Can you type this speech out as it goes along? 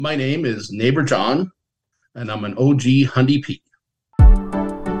My name is Neighbor John, and I'm an OG Hundy P.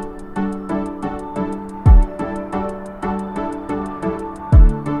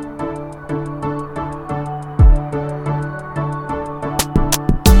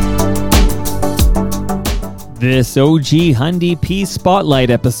 This OG Hundy P Spotlight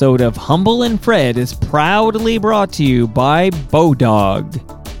episode of Humble and Fred is proudly brought to you by Bowdog,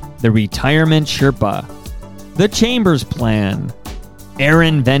 the Retirement Sherpa, the Chambers Plan,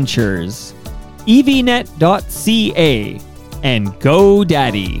 Aaron Ventures, evnet.ca, and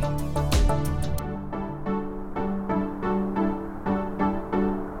GoDaddy.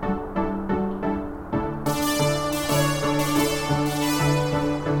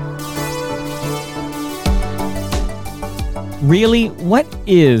 Really, what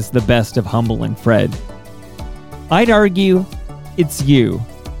is the best of Humble and Fred? I'd argue it's you,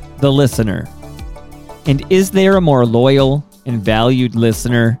 the listener. And is there a more loyal and valued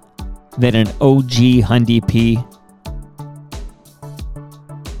listener than an OG Hundy P?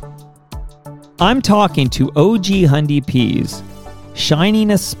 I'm talking to OG Hundy Ps,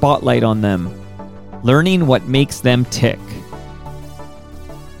 shining a spotlight on them, learning what makes them tick.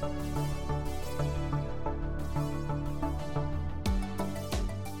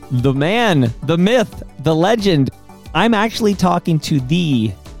 The man, the myth, the legend. I'm actually talking to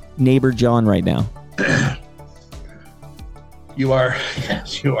the Neighbor John right now. You are.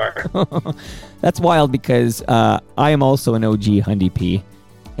 Yes, you are. That's wild because I am also an OG Hundy P.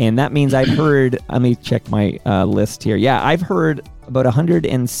 And that means I've heard, let me check my list here. Yeah, I've heard about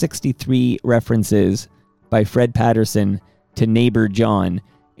 163 references by Fred Patterson to Neighbor John.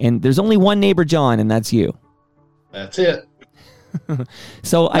 And there's only one Neighbor John, and that's you. That's it.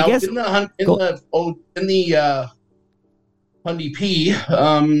 So now, I guess in the Hundy P,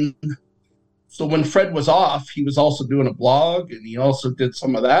 so when Fred was off, he was also doing a blog, and he also did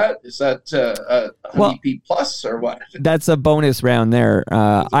some of that. Is that Hundy P Plus or what? That's a bonus round there.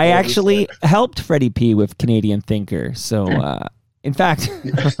 I actually helped Freddie P with Canadian Thinker. So, in fact,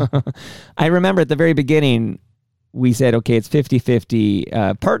 I remember at the very beginning, we said, okay, it's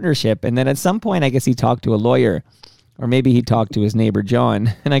 50-50 partnership. And then at some point, I guess he talked to a lawyer. Or maybe he talked to his neighbor,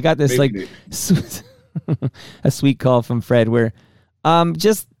 John. And I got this a sweet call from Fred where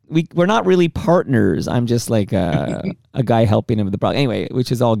we're not really partners. I'm just like a guy helping him with the problem. Anyway,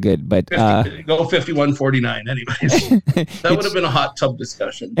 which is all good. But go 51-49 anyways. That would have been a hot tub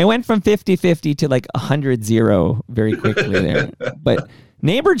discussion. It went from 50-50 to like 100-0 very quickly there. But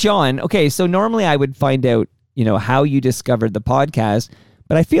Neighbor John, okay, so normally I would find out, how you discovered the podcast.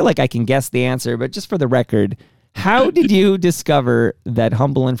 But I feel like I can guess the answer. But just for the record, how did you discover that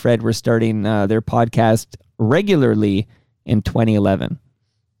Humble and Fred were starting their podcast regularly in 2011?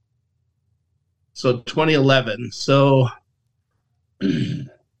 So 2011. So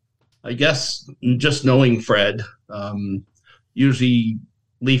I guess just knowing Fred, usually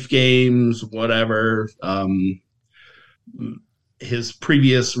Leaf games, whatever, his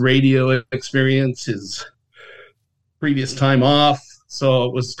previous radio experience, his previous time off. So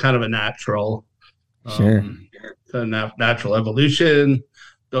it was kind of a natural. Sure. Natural evolution.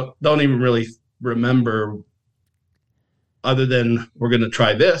 Don't even really remember other than we're going to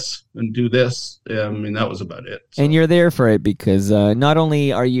try this and do this. That was about it. So. And you're there for it because not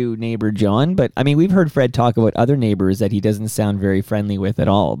only are you Neighbor John, but we've heard Fred talk about other neighbors that he doesn't sound very friendly with at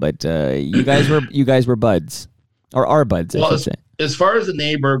all. But you guys were buds, or are buds, I should say. As far as the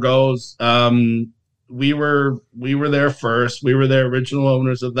neighbor goes, we were there first. We were the original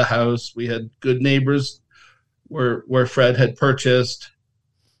owners of the house. We had good neighbors where Fred had purchased.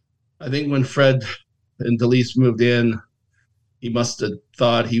 I think when Fred and Delise moved in, he must have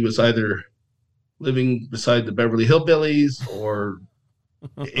thought he was either living beside the Beverly Hillbillies or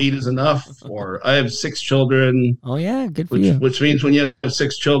 8 is enough, or I have 6 children. Oh yeah, good for you. Which means when you have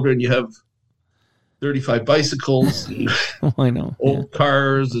 6 children, you have 35 bicycles and I know. old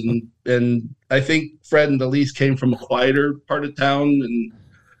cars, and I think Fred and Delise came from a quieter part of town,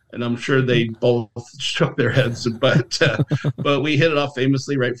 and I'm sure they both shook their heads, but we hit it off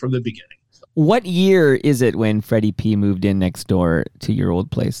famously right from the beginning. So. What year is it when Freddie P moved in next door to your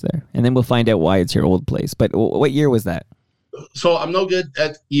old place there? And then we'll find out why it's your old place. But what year was that? So I'm no good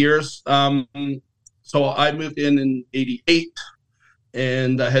at years. So I moved in 88.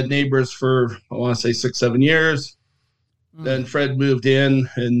 And I had neighbors for, I want to say 6-7 years. Then Fred moved in,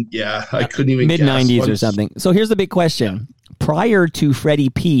 and I couldn't even mid-90s or something. So here's the big question. Prior to Freddie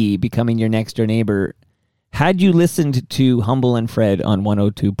P becoming your next door neighbor, had you listened to Humble and Fred on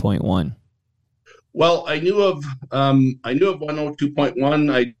 102.1? Well, I knew of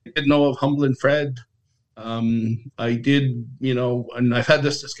 102.1. I did know of Humble and Fred. I did, and I've had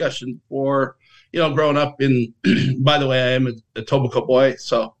this discussion before, growing up in, by the way, I am a Etobicoke boy.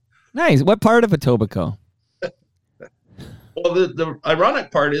 So nice. What part of Etobicoke? Well, the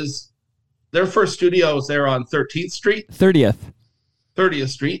ironic part is their first studio was there on 13th Street. 30th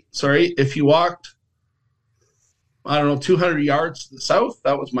Street. Sorry. If you walked, I don't know, 200 yards to the south,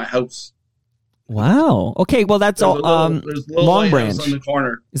 that was my house. Wow. Okay. Well, that's all. There's a little Long Branch on the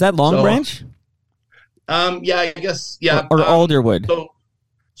corner. Is that Long Branch? Yeah, I guess. Yeah. Or Alderwood.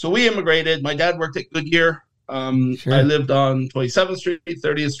 So we immigrated. My dad worked at Goodyear. Sure. I lived on 27th Street,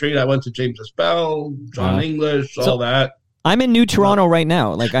 30th Street. I went to James's Bell, John English, all that. I'm in New Toronto right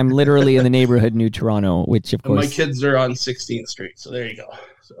now. Like, I'm literally in the neighborhood New Toronto, which of course. My kids are on 16th Street, so there you go.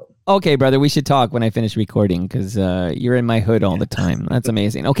 So. Okay, brother, we should talk when I finish recording because you're in my hood all the time. That's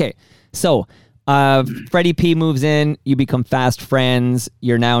amazing. Okay, so Freddie P moves in. You become fast friends.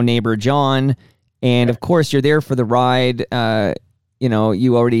 You're now neighbor John, and of course, you're there for the ride.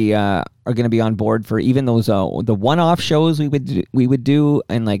 You already are going to be on board for even those the one-off shows we would do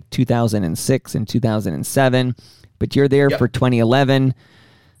in like 2006 and 2007. But you're there for 2011.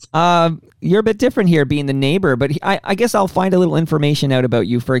 You're a bit different here being the neighbor, but I guess I'll find a little information out about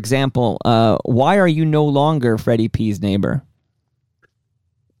you. For example, why are you no longer Freddie P's neighbor?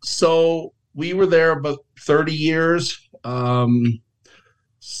 So we were there about 30 years. This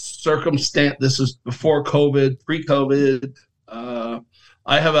is before COVID, pre-COVID.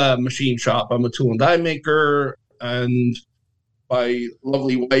 I have a machine shop. I'm a tool and die maker, and my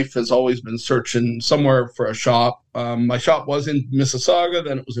lovely wife has always been searching somewhere for a shop. My shop was in Mississauga,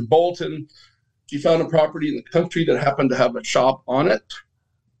 then it was in Bolton. She found a property in the country that happened to have a shop on it.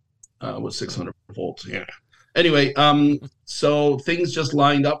 With 600 volts, yeah. Anyway, so things just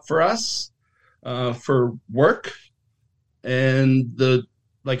lined up for us for work. And the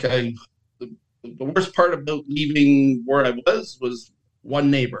worst part about leaving where I was one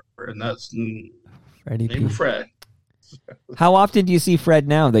neighbor, and that's neighbor Fred. How often do you see Fred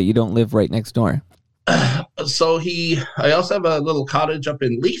now that you don't live right next door? So I also have a little cottage up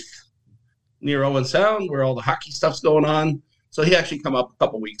in Leith near Owen Sound where all the hockey stuff's going on. So he actually come up a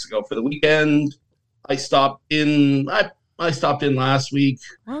couple weeks ago for the weekend. I stopped in last week.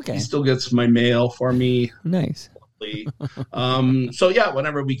 Okay. He still gets my mail for me. Nice. So yeah,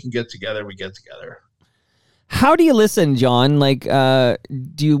 whenever we can get together, we get together. How do you listen, John? Like,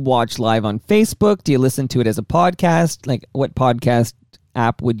 do you watch live on Facebook? Do you listen to it as a podcast? Like, what podcast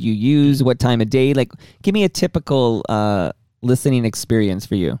app would you use? What time of day? Like, give me a typical listening experience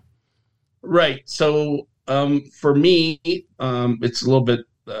for you. Right. So for me, it's a little bit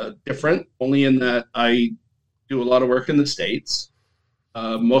different, only in that I do a lot of work in the States.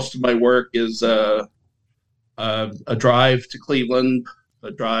 Most of my work is a drive to Cleveland,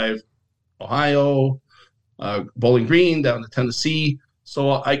 a drive to Ohio, Bowling Green down to Tennessee.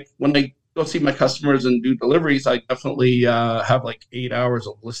 So when I go see my customers and do deliveries, I definitely have like 8 hours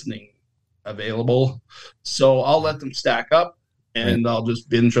of listening available. So I'll let them stack up and I'll just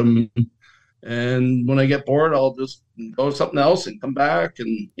binge them. And when I get bored, I'll just go to something else and come back.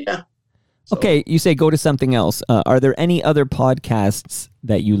 And yeah. So. Okay. You say go to something else. Are there any other podcasts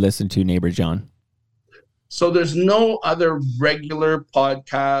that you listen to, neighbor John? So there's no other regular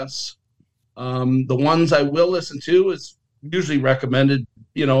podcasts. The ones I will listen to is usually recommended,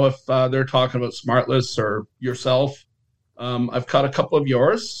 if they're talking about Smartless or yourself. I've caught a couple of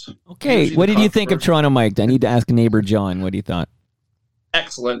yours. Okay. What did you think of Toronto Mike? I need to ask neighbor John what he thought.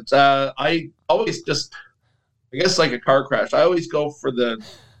 Excellent. I always I guess like a car crash, I always go for the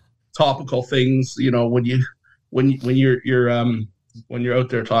topical things, when you're out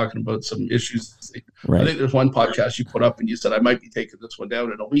there talking about some issues. Right. I think there's one podcast you put up and you said, I might be taking this one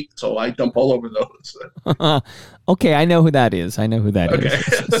down in a week. So I dump all over those. Okay. I know who that is. Okay.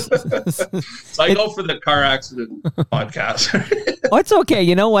 So I go for the car accident podcast. Oh, it's okay.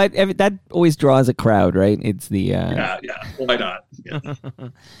 You know what? That always draws a crowd, right? It's the... Yeah. Why not? Yeah.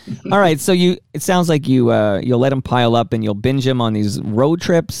 All right. So it sounds like you'll let them pile up and you'll binge them on these road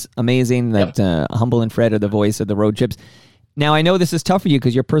trips. Amazing that Humble and Fred are the voice of the road trips. Now, I know this is tough for you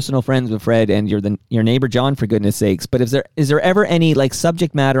because you're personal friends with Fred and you're your neighbor John, for goodness sakes. But is there ever any like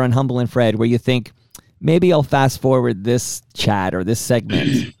subject matter on Humble and Fred where you think maybe I'll fast forward this chat or this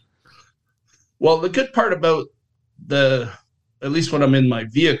segment? Well, the good part about at least when I'm in my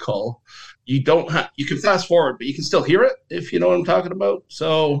vehicle, you can fast forward, but you can still hear it if you know what I'm talking about.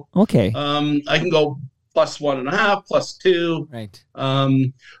 So okay, I can go +1.5, +2. Right.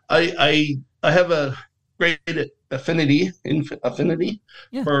 I have a great affinity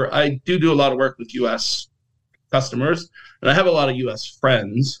for I do a lot of work with U.S. customers, and I have a lot of U.S.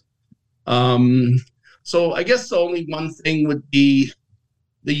 friends. So I guess the only one thing would be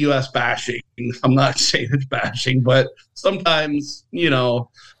the U.S. bashing. I'm not saying it's bashing, but sometimes,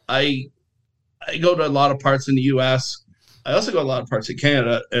 I go to a lot of parts in the U.S. I also go to a lot of parts in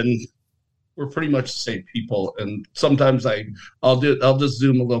Canada, and we're pretty much the same people. And sometimes I'll just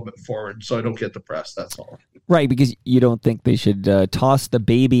zoom a little bit forward so I don't get depressed. That's all. Right, because you don't think they should toss the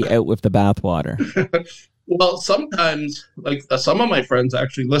baby out with the bathwater. Well, sometimes, like some of my friends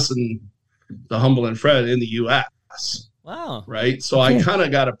actually listen to Humble and Fred in the U.S. Wow. Right. So okay. I kind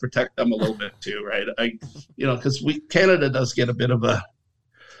of got to protect them a little bit too. Right. Because Canada does get a bit of a,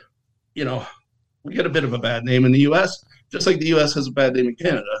 we get a bit of a bad name in the U.S., just like the U.S. has a bad name in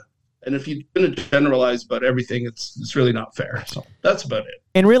Canada. And if you're going to generalize about everything, it's really not fair. So that's about it.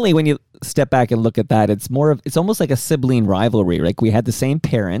 And really, when you step back and look at that, it's almost like a sibling rivalry. Like we had the same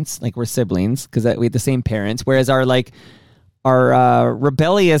parents, like we're siblings because we had the same parents. Whereas our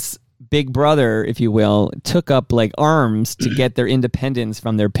rebellious big brother, if you will, took up like arms to get their independence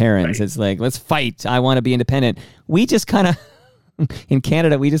from their parents. Right. It's like, let's fight. I want to be independent. We just kind of, in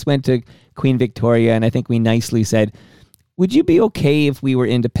Canada, we just went to Queen Victoria, and I think we nicely said, would you be okay if we were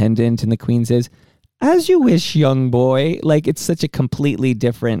independent? And the Queen says, as you wish, young boy. Like, it's such a completely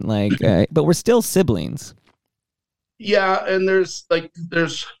different, but we're still siblings. Yeah, and there's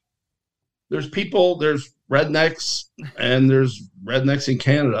people, there's rednecks, and there's rednecks in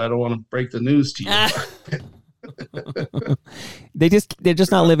Canada. I don't want to break the news to you. They're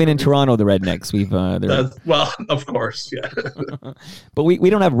just not living in Toronto, the rednecks. Well, of course, yeah. But we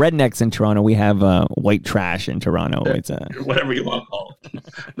don't have rednecks in Toronto. We have white trash in Toronto. It's whatever you want to call it.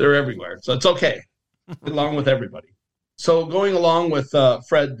 They're everywhere, so it's okay. Along with everybody. So going along with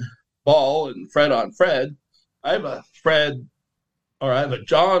Fred Ball and Fred on Fred, I have a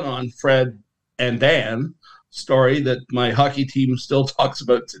John on Fred and Dan story that my hockey team still talks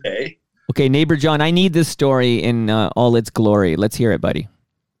about today. Okay, neighbor John, I need this story in all its glory. Let's hear it, buddy.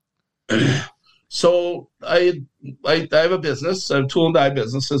 So I have a business, a tool and die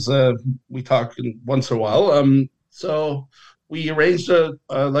business, as we talk once in a while. So we arranged a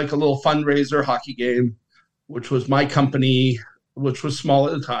little fundraiser hockey game, which was my company, which was small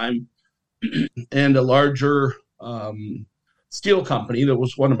at the time, and a larger steel company that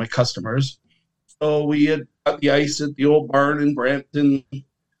was one of my customers. So we had got the ice at the old barn in Brampton.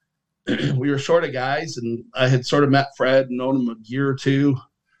 We were short of guys, and I had sort of met Fred and known him a year or two.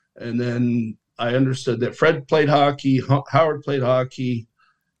 And then I understood that Fred played hockey, Howard played hockey.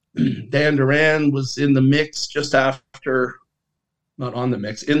 Dan Duran was in the mix just after, not on the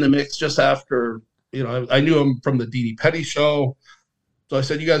mix, in the mix just after, I knew him from the Dee Petty show. So I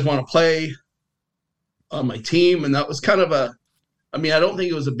said, you guys want to play on my team? And that was kind of I don't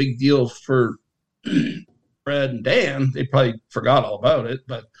think it was a big deal for Fred and Dan. They probably forgot all about it,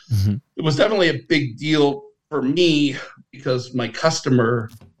 but It was definitely a big deal for me because my customer,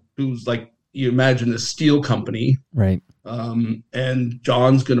 who's like, you imagine a steel company, right? And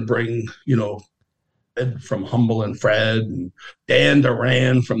John's going to bring, Ed from Humble and Fred and Dan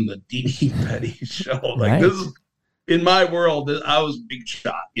Duran from the Dee Petty show. Like right. This is, in my world, I was a big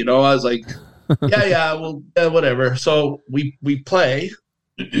shot. I was like, yeah, well, whatever. So we play.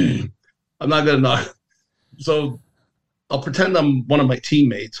 I'm not going to knock. So I'll pretend I'm one of my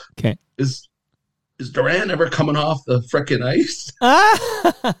teammates. Okay. Is Duran ever coming off the frickin' ice?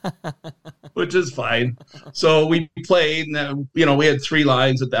 Which is fine. So we played, and we had 3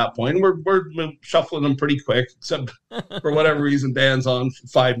 lines at that point. We're shuffling them pretty quick, except for whatever reason Dan's on for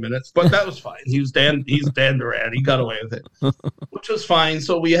 5 minutes. But that was fine. He's Dan Duran. He got away with it, which was fine.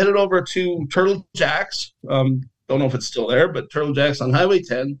 So we headed over to Turtle Jack's. Don't know if it's still there, but Turtle Jack's on Highway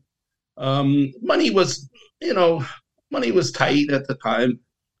 10. Money was tight at the time.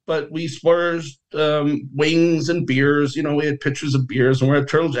 But we splurged wings and beers. We had pictures of beers, and we're at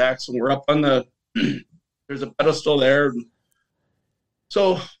Turtle Jack's, and we're up on there's a pedestal there.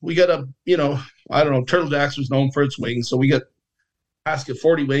 So we got Turtle Jack's was known for its wings. So we got asked at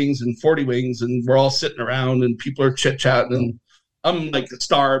 40 wings, and we're all sitting around, and people are chit-chatting. And I'm like the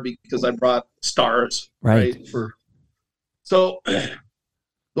star because I brought stars, right? So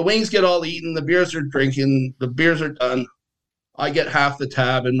the wings get all eaten, the beers are drinking, the beers are done. I get half the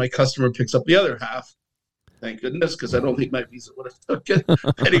tab, and my customer picks up the other half. Thank goodness, because I don't think my visa would have took it.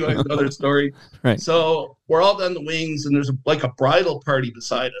 Anyway, another story. Right. So we're all done the wings, and there's a bridal party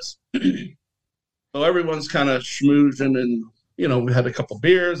beside us. So everyone's kind of schmoozing, and we had a couple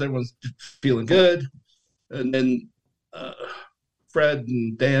beers. Everyone's feeling good, and then Fred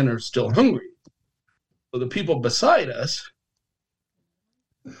and Dan are still hungry. So the people beside us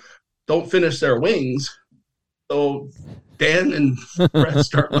don't finish their wings. So Dan and Fred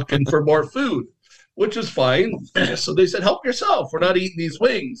start looking for more food. which is fine. So they said, help yourself. We're not eating these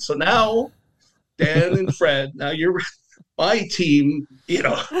wings. So now Dan and Fred, now you're my team,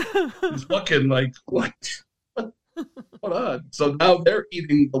 is looking like, what on? So now they're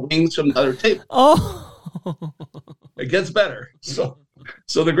eating the wings from the other table. Oh, it gets better. So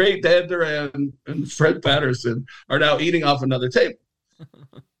the great Dan Duran and Fred Patterson are now eating off another table.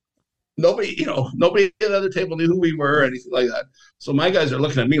 Nobody at the other table knew who we were or anything like that. So my guys are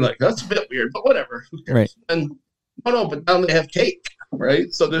looking at me like, that's a bit weird, but whatever. Who cares? Right. And but now they have cake,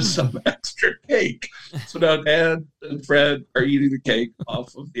 right? So there's some extra cake. So now Dan and Fred are eating the cake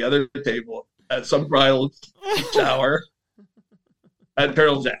off of the other table at some bridal shower at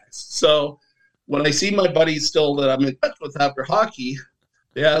Turtle Jacks. So when I see my buddies still that I'm in touch with after hockey,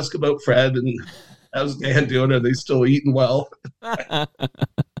 they ask about Fred and how's Dan doing? Are they still eating well?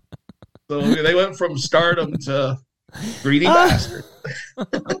 So they went from stardom to greedy bastard.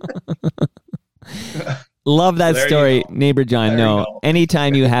 Love that story, Neighbor John. No,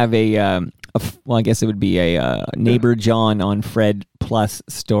 anytime you have I guess it would be a Neighbor John on Fred Plus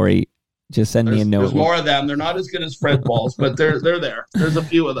story, just send me a note. There's more of them. They're not as good as Fred balls, but they're there. There's a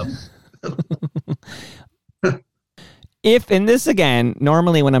few of them. And this again,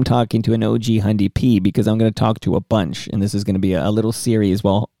 normally when I'm talking to an OG Hundy P, because I'm going to talk to a bunch, and this is going to be a little series.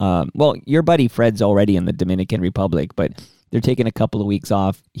 Well, your buddy Fred's already in the Dominican Republic, but they're taking a couple of weeks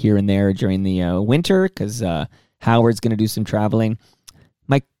off here and there during the winter because Howard's going to do some traveling.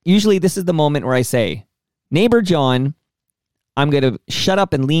 Usually this is the moment where I say, Neighbor John, I'm going to shut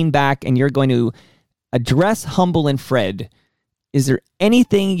up and lean back, and you're going to address Humble and Fred. Is there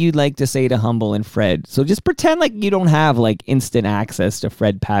anything you'd like to say to Humble and Fred? So just pretend like you don't have instant access to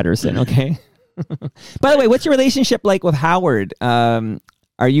Fred Patterson, okay? By the way, what's your relationship like with Howard? Are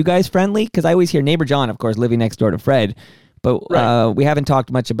you guys friendly? Because I always hear Neighbor John, of course, living next door to Fred, but right. We haven't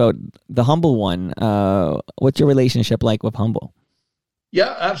talked much about the Humble one. What's your relationship like with Humble?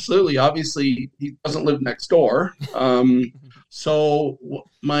 Yeah, absolutely. Obviously, he doesn't live next door. So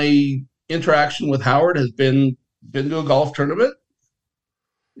my interaction with Howard has been to a golf tournament.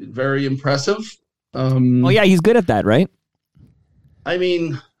 Very impressive. He's good at that, right? I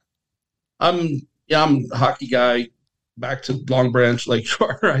mean, I'm a hockey guy. Back to Long Branch,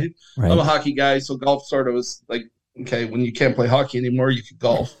 Lakeshore, right? I'm a hockey guy, so golf sort of was like, okay, when you can't play hockey anymore, you can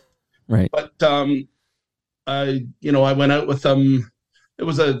golf, right? But I went out with them. It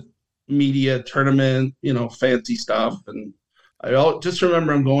was a media tournament, fancy stuff, and I just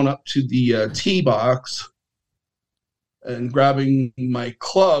remember I'm going up to the tee box and grabbing my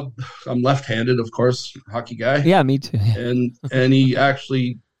club. I'm left-handed, of course, hockey guy. Yeah, me too. And he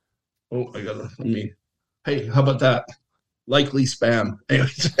actually, hey, how about that? Likely spam.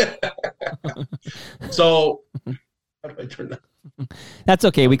 Anyways. So how do I turn that? That's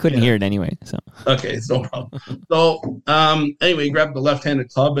okay. We couldn't hear it anyway. So okay, it's no problem. So anyway, he grabbed the left-handed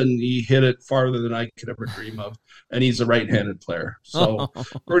club and he hit it farther than I could ever dream of. And he's a right-handed player. So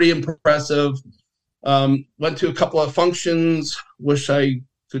pretty impressive. Went to a couple of functions. Wish I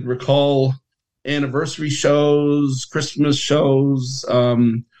could recall anniversary shows, Christmas shows.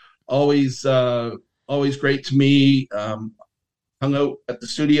 Always great to me. Hung out at the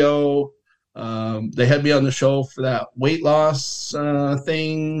studio. They had me on the show for that weight loss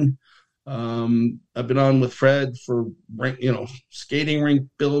thing. I've been on with Fred for skating rink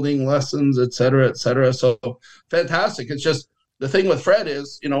building lessons, et cetera, et cetera. So fantastic. It's just the thing with Fred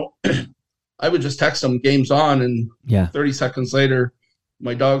is, I would just text him games on, and 30 seconds later,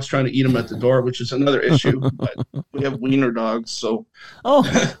 my dog's trying to eat him at the door, which is another issue. But we have wiener dogs, so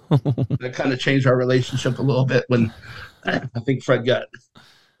that kind of changed our relationship a little bit when I think Fred got,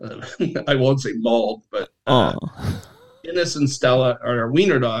 I won't say mauled, but Innes and Stella are our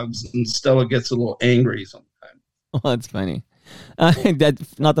wiener dogs, and Stella gets a little angry sometimes. Oh, that's funny.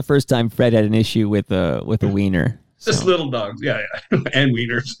 That's not the first time Fred had an issue with a wiener. So. Just little dogs, yeah, and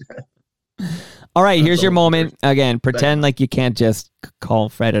wieners. All right, here's your moment. Again, pretend like you can't just call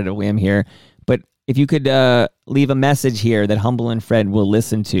Fred at a whim here. But if you could leave a message here that Humble and Fred will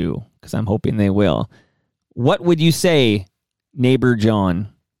listen to, because I'm hoping they will, what would you say, Neighbor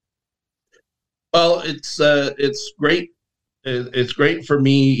John? Well, it's great. It's great for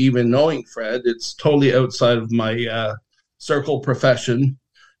me even knowing Fred. It's totally outside of my circle profession.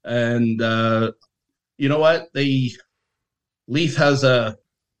 And you know what?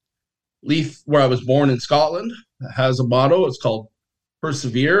 Leith, where I was born in Scotland, has a motto. It's called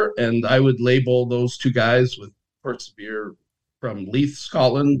Persevere, and I would label those two guys with Persevere from Leith,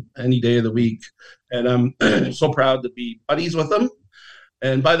 Scotland, any day of the week. And I'm so proud to be buddies with them.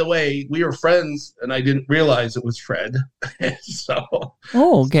 And by the way, we were friends, and I didn't realize it was Fred. So,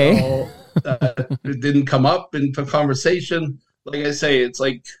 okay. It didn't come up into conversation. Like I say, it's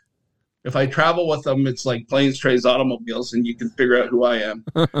like if I travel with them, it's like planes, trains, automobiles, and you can figure out who I am.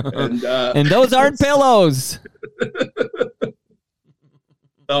 And those aren't pillows.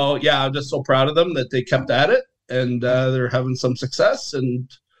 So, yeah, I'm just so proud of them that they kept at it, and they're having some success, and,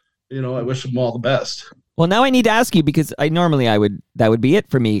 I wish them all the best. Well, now I need to ask you, because that would be it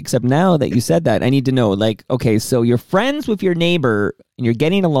for me, except now that you said that, I need to know, like, okay, so you're friends with your neighbor and you're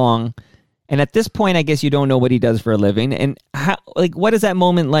getting along, and at this point, I guess you don't know what he does for a living, and how, like, what is that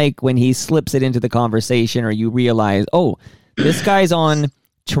moment like when he slips it into the conversation, or you realize, oh, this guy's on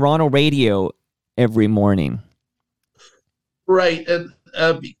Toronto radio every morning? Right. And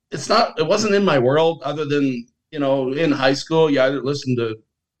it wasn't in my world, other than, in high school, you either listen to,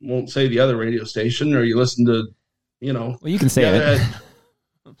 won't say the other radio station, or you listen to, well, you can say it.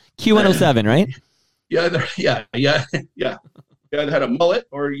 Q107, right? Yeah. You either had a mullet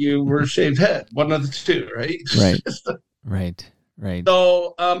or you were a shaved head. One of the two, right? Right.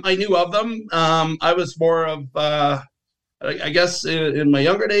 So I knew of them. I was more of, I guess in my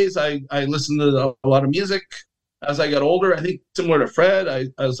younger days, I listened to a lot of music. As I got older, I think similar to Fred, I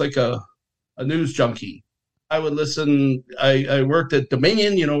was like a news junkie. I would listen. I worked at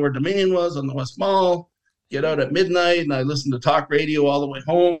Dominion, where Dominion was on the West Mall, get out at midnight, and I listened to talk radio all the way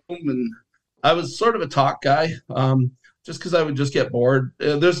home. And I was sort of a talk guy, just because I would just get bored.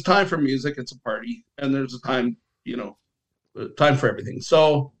 There's a time for music. It's a party. And there's a time, time for everything.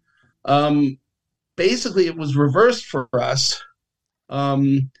 So basically it was reversed for us.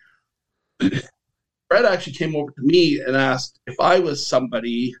 Fred actually came over to me and asked if I was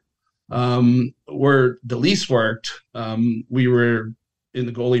somebody where Delis worked. We were in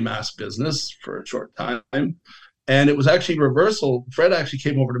the goalie mask business for a short time. And it was actually reversal. Fred actually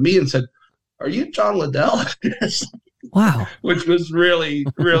came over to me and said, "Are you John Liddell?" Wow. Which was really,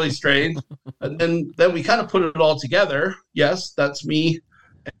 really strange. And then we kind of put it all together. Yes, that's me.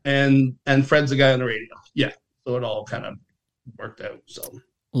 And Fred's the guy on the radio. Yeah. So it all kind of worked out. So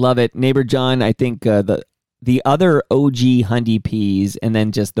love it. Neighbor John, I think the other OG Hundy Peas and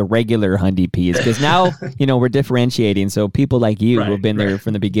then just the regular Hundy Peas, because now, we're differentiating. So people like you who have been there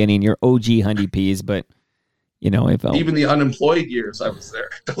from the beginning, you're OG Hundy Peas, but, if even the unemployed years I was there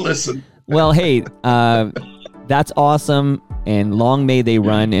to listen. Well, hey, that's awesome, and long may they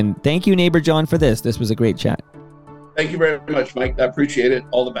run. And thank you, Neighbor John, for this. This was a great chat. Thank you very much, Mike. I appreciate it.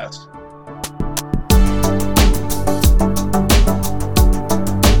 All the best.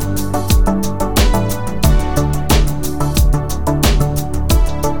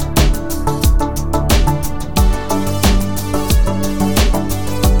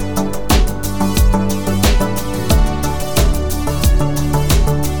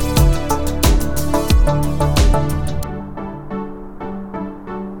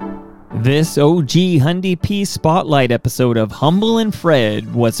 This OG Hundy P Spotlight episode of Humble and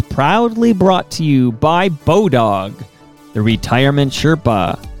Fred was proudly brought to you by Bodog, the Retirement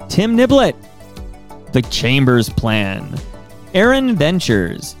Sherpa, Tim Niblett, The Chambers Plan, Aaron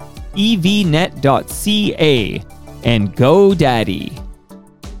Ventures, evnet.ca, and GoDaddy.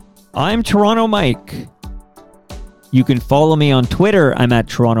 I'm Toronto Mike. You can follow me on Twitter. I'm at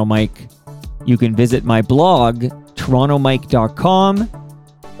Toronto Mike. You can visit my blog, torontomike.com,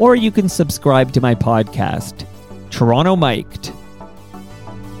 or you can subscribe to my podcast, Toronto Miked.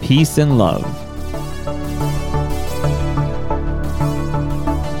 Peace and love.